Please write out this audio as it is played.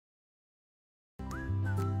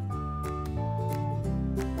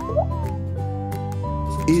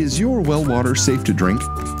Is your well water safe to drink?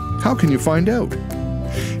 How can you find out?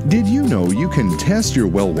 Did you know you can test your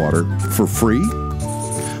well water for free?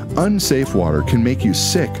 Unsafe water can make you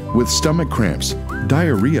sick with stomach cramps,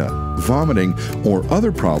 diarrhea, vomiting, or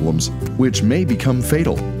other problems which may become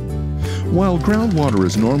fatal. While groundwater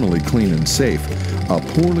is normally clean and safe, a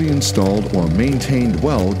poorly installed or maintained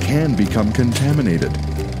well can become contaminated.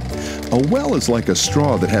 A well is like a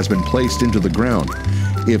straw that has been placed into the ground.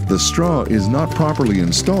 If the straw is not properly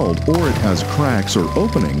installed or it has cracks or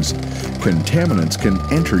openings, contaminants can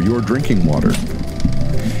enter your drinking water.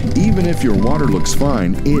 Even if your water looks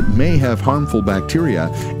fine, it may have harmful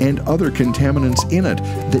bacteria and other contaminants in it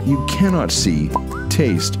that you cannot see,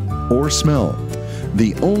 taste, or smell.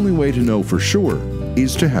 The only way to know for sure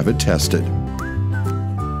is to have it tested.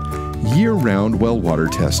 Year-round well water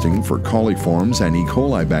testing for coliforms and E.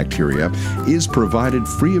 coli bacteria is provided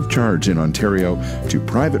free of charge in Ontario to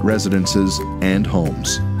private residences and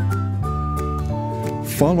homes.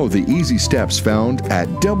 Follow the easy steps found at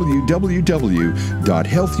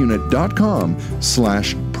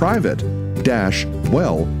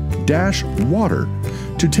www.healthunit.com/private-well-water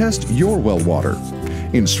to test your well water.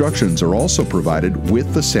 Instructions are also provided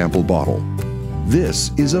with the sample bottle.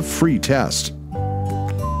 This is a free test.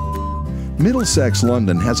 Middlesex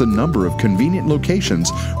London has a number of convenient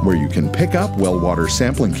locations where you can pick up well water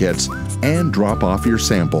sampling kits and drop off your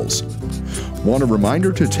samples. Want a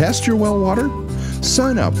reminder to test your well water?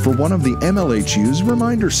 Sign up for one of the MLHU's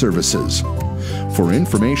reminder services. For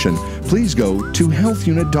information, please go to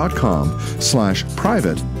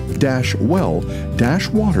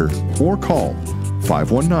healthunit.com/private-well-water or call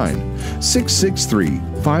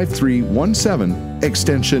 519-663-5317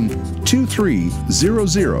 extension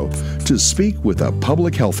 2300 to speak with a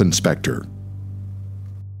public health inspector.